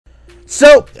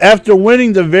So, after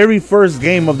winning the very first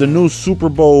game of the new Super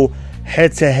Bowl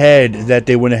head-to-head that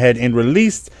they went ahead and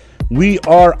released, we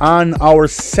are on our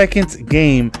second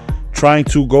game trying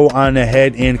to go on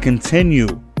ahead and continue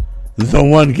the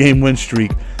one-game win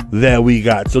streak that we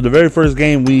got. So, the very first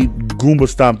game, we Goomba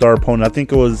stomped our opponent. I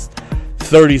think it was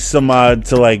 30 some odd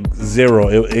to like 0.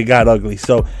 It got ugly.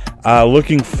 So,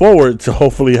 looking forward to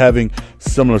hopefully having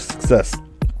similar success.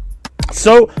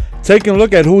 So, taking a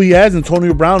look at who he has: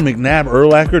 Antonio Brown, McNabb,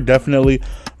 Urlacher, definitely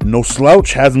no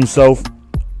slouch, has himself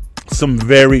some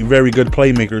very, very good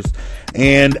playmakers.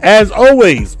 And as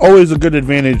always a good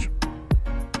advantage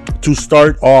to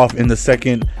start off in the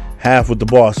second half with the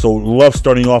ball. So love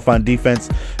starting off on defense.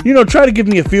 Try to give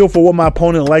me a feel for what my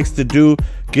opponent likes to do.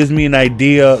 Gives me an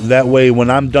idea. That way, when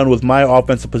I'm done with my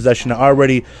offensive possession, I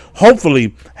already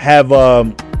hopefully have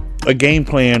a game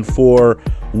plan for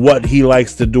what he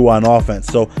likes to do on offense.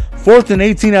 So 4th and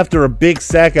 18 after a big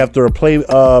sack, after a play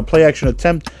action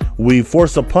attempt, we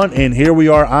force a punt, and here we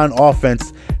are on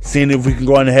offense, seeing if we can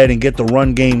go on ahead and get the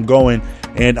run game going.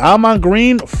 And Ahman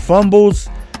Green fumbles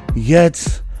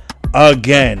yet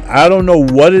again. I don't know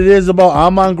what it is about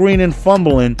Ahman Green and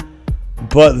fumbling,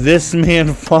 but this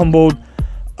man fumbled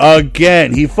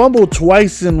again. He fumbled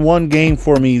twice in one game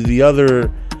for me. The other,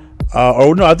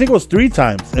 I think it was 3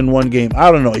 times in one game.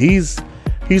 I don't know.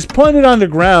 He's punted on the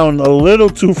ground a little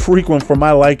too frequent for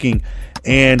my liking,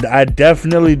 and I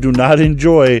definitely do not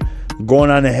enjoy going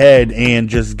on ahead and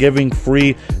just giving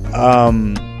free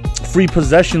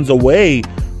possessions away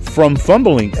from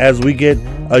fumbling, as we get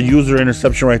a user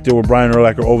interception right there with Brian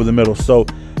Urlacher over the middle. So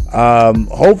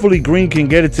hopefully Green can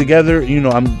get it together.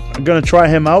 I'm going to try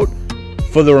him out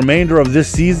for the remainder of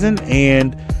this season,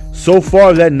 and so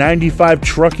far that 95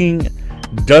 trucking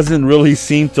doesn't really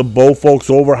seem to bowl folks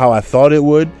over how I thought it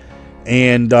would,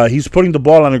 and he's putting the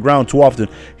ball on the ground too often.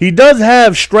 He does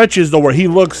have stretches though where he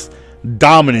looks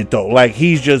dominant though, like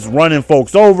he's just running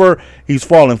folks over, he's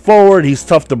falling forward, he's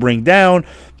tough to bring down.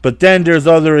 But then there's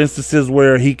other instances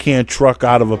where he can't truck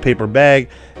out of a paper bag,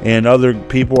 and other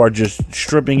people are just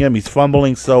stripping him. He's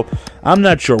fumbling, so I'm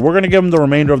not sure. We're going to give him the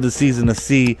remainder of the season to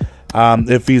see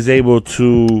if he's able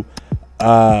to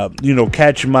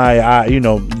catch my eye,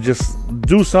 just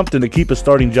do something to keep a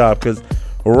starting job, because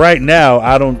right now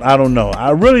I don't know. I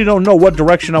really don't know what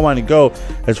direction I want to go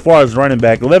as far as running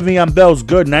back. Le'Veon Bell's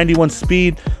good, 91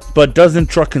 speed, but doesn't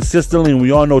truck consistently, and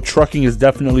we all know trucking is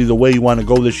definitely the way you want to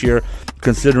go this year,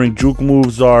 considering juke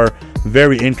moves are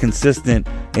very inconsistent.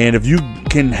 And if you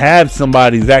can have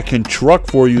somebody that can truck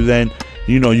for you, then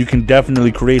you can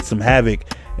definitely create some havoc.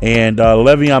 And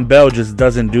Le'Veon Bell just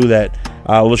doesn't do that.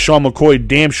 LaShawn McCoy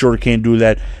damn sure can't do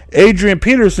that. Adrian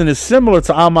Peterson is similar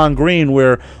to Ahman Green,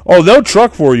 where they'll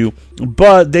truck for you,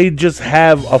 but they just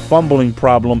have a fumbling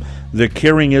problem. The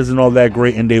carrying isn't all that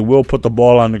great, and they will put the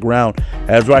ball on the ground.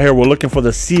 As right here, we're looking for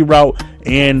the C route,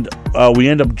 and we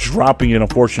end up dropping it,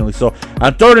 unfortunately. So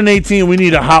on 3rd and 18, we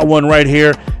need a hot one right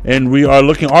here, and we are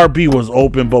looking. RB was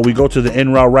open, but we go to the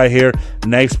in route right here.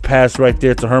 Nice pass right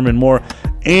there to Herman Moore,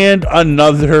 and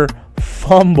another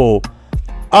fumble.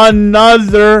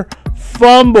 Another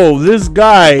fumble. This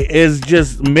guy is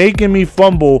just making me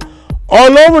fumble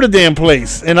all over the damn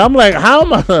place, and I'm like, how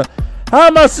am I?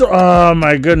 Oh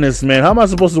my goodness, man! How am I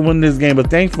supposed to win this game? But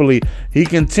thankfully, he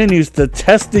continues to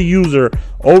test the user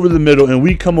over the middle, and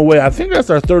we come away. I think that's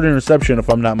our 3rd interception, if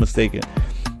I'm not mistaken.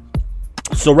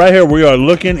 So right here we are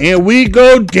looking, and we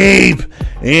go deep,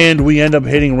 and we end up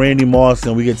hitting Randy Moss,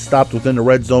 and we get stopped within the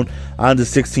red zone on the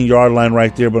 16-yard line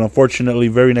right there. But unfortunately,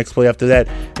 very next play after that,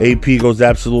 AP goes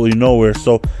absolutely nowhere.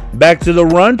 So back to the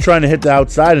run, trying to hit the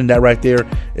outside, and that right there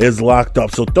is locked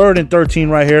up. So 3rd and 13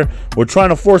 right here. We're trying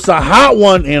to force a hot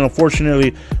one, and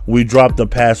unfortunately, we dropped the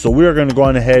pass. So we are going to go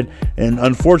on ahead and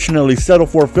unfortunately settle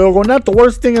for a field goal. Not the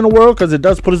worst thing in the world, because it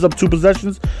does put us up 2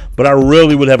 possessions, but I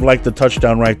really would have liked the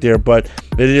touchdown right there. But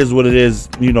it is what it is.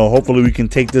 Hopefully we can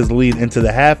take this lead into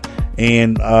the half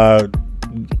and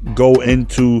go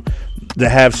into the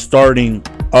half starting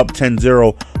up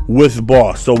 10-0 with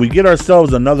ball. So we get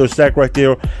ourselves another sack right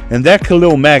there, and that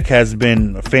Khalil Mack has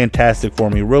been fantastic for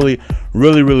me. Really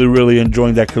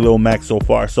enjoying that Khalil Mack so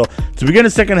far. So to begin the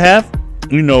second half,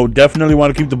 definitely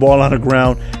want to keep the ball on the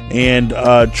ground and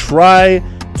try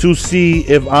to see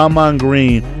if Ahman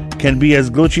Green can be as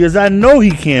glitchy as I know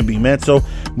he can be, man. So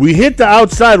we hit the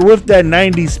outside with that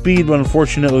 90 speed, but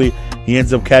unfortunately he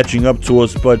ends up catching up to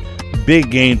us. But big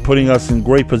gain, putting us in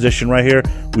great position right here.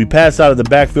 We pass out of the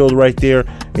backfield right there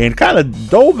and kind of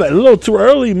dove a little too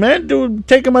early, man. Dude,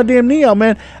 taking my damn knee out,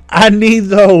 man. I need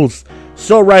those.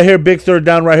 So right here, big 3rd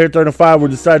down right here, 3rd and 5. We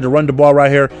decided to run the ball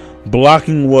right here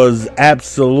blocking was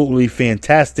absolutely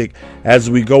fantastic as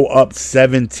we go up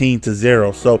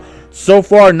 17-0. So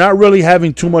far, not really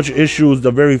having too much issues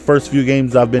the very first few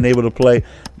games I've been able to play,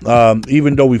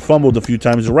 even though we fumbled a few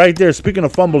times. Right there, speaking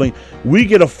of fumbling, we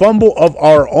get a fumble of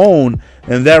our own,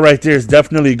 and that right there is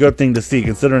definitely a good thing to see,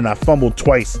 considering I fumbled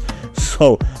twice.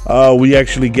 So we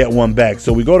actually get one back.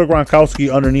 So we go to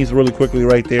Gronkowski underneath really quickly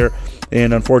right there,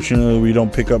 and unfortunately we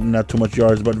don't pick up not too much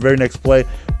yards. But very next play,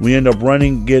 we end up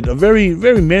running, get a very,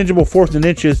 very manageable 4th and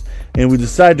inches, and we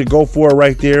decide to go for it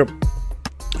right there.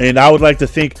 And I would like to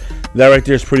think that right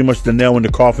there is pretty much the nail in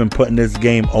the coffin, putting this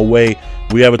game away.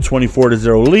 We have a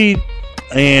 24-0 lead,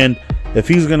 and if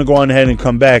he's going to go on ahead and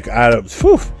come back,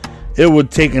 it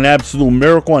would take an absolute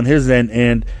miracle on his end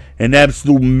and an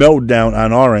absolute meltdown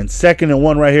on our end. 2nd and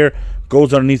 1 right here,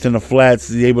 goes underneath in the flats.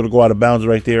 He's able to go out of bounds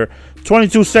right there.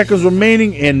 22 seconds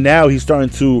remaining, and now he's starting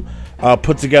to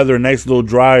put together a nice little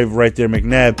drive right there.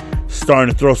 McNabb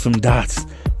starting to throw some dots.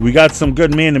 We got some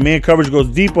good man-to-man coverage, goes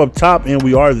deep up top, and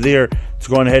we are there to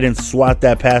go on ahead and swat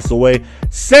that pass away.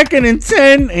 2nd and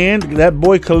 10, and that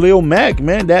boy Khalil Mack,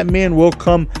 man, that man will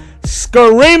come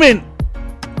screaming.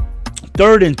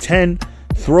 3rd and 10,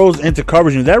 throws into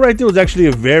coverage, and that right there was actually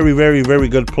a very, very, very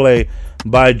good play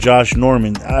by Josh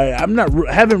Norman.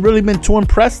 Haven't really been too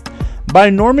impressed by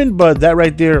Norman, but that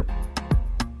right there,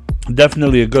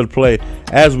 definitely a good play,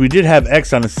 as we did have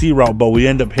X on a C route, but we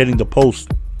end up hitting the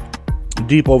post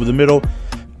deep over the middle.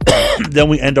 Then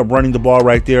we end up running the ball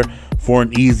right there for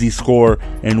an easy score,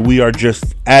 and we are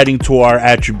just adding to our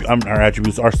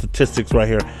statistics right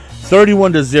here.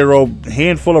 31-0,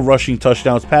 handful of rushing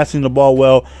touchdowns, passing the ball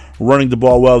well, running the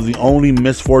ball well. The only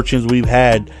misfortunes we've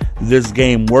had this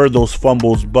game were those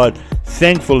fumbles, but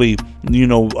thankfully,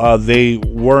 they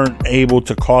weren't able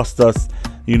to cost us,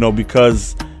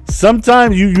 because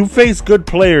sometimes you face good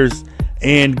players,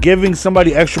 and giving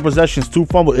somebody extra possessions to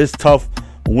fumble is tough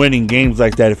winning games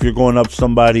like that. If you're going up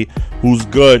somebody who's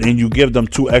good and you give them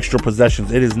 2 extra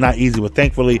possessions, it is not easy. But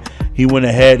thankfully, he went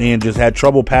ahead and just had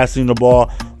trouble passing the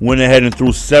ball, went ahead and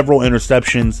threw several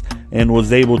interceptions, and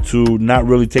was able to not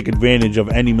really take advantage of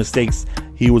any mistakes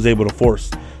he was able to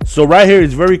force. So right here,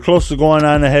 he's very close to going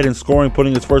on ahead and scoring,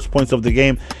 putting his first points of the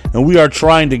game, and we are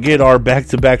trying to get our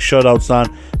back-to-back shutouts on.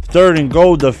 3rd and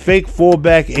goal, the fake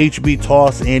fullback HB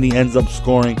toss, and he ends up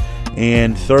scoring,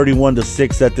 and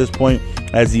 31-6 at this point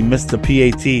as he missed the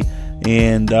PAT,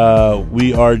 and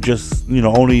we are just,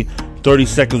 only 30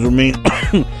 seconds remain.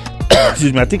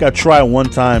 Excuse me, I think I tried one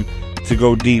time to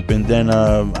go deep, and then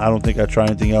I don't think I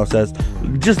tried anything else.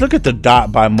 Just look at the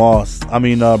dot by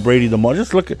Brady the Moss.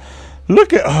 Just look at,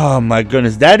 oh my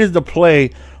goodness, that is the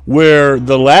play where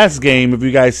the last game, if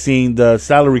you guys seen the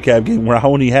salary cap game, where I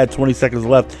only had 20 seconds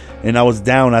left and I was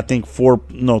down, I think 3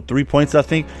 points, I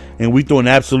think, and we threw an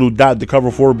absolute dot to cover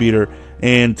 4 beater,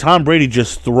 and Tom Brady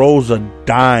just throws a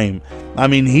dime.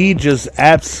 He just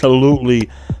absolutely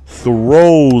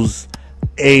throws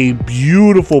a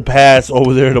beautiful pass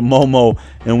over there to Momo,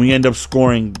 and we end up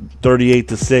scoring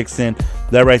 38-6, and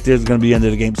that right there is going to be the end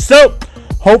of the game. So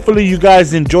hopefully you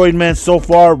guys enjoyed, man. So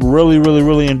far, really, really,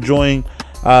 really enjoying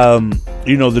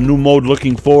the new mode.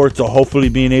 Looking forward to hopefully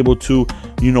being able to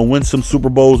win some Super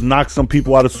Bowls, knock some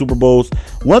people out of Super Bowls.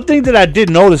 One thing that I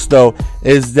did notice, though,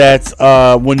 is that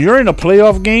when you're in a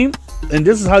playoff game, and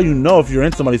this is how you know if you're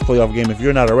in somebody's playoff game, if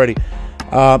you're not already,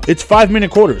 it's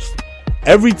 5-minute quarters.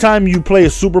 Every time you play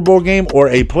a Super Bowl game or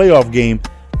a playoff game,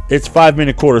 it's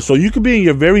 5-minute quarters. So you could be in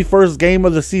your very first game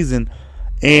of the season,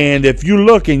 and if you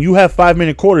look and you have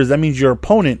 5-minute quarters, that means your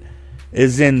opponent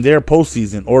is in their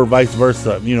postseason, or vice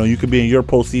versa. You could be in your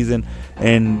postseason,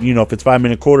 and if it's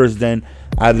 5-minute quarters, then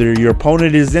either your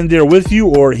opponent is in there with you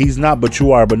or he's not, but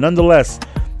you are. But nonetheless,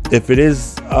 if it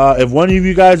is, if one of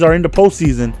you guys are in the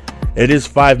postseason, it is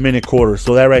 5-minute quarters.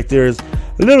 So that right there is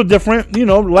a little different.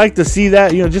 Like to see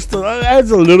that. Just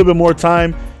adds a little bit more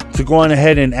time to go on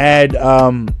ahead and add,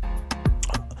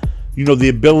 the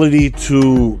ability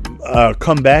to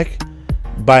come back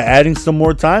by adding some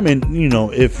more time. And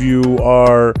if you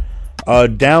are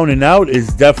down and out,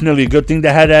 it's definitely a good thing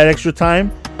to have that extra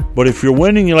time. But if you're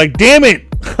winning, you're like, damn it,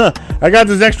 I got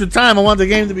this extra time, I want the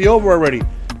game to be over already.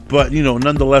 But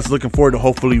nonetheless, looking forward to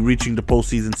hopefully reaching the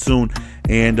postseason soon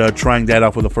and trying that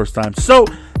out for the first time. So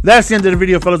that's the end of the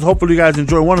video, fellas. Hopefully you guys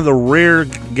enjoy one of the rare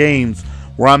games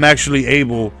where I'm actually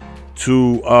able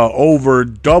to over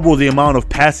double the amount of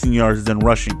passing yards than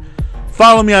rushing.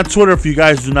 Follow me on Twitter if you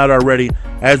guys do not already.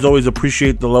 As always,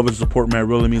 appreciate the love and support, man. It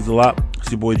really means a lot.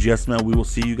 It's your boy GS, man. We will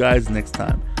see you guys next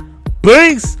time.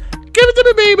 Peace. Give it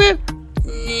to me,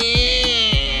 baby.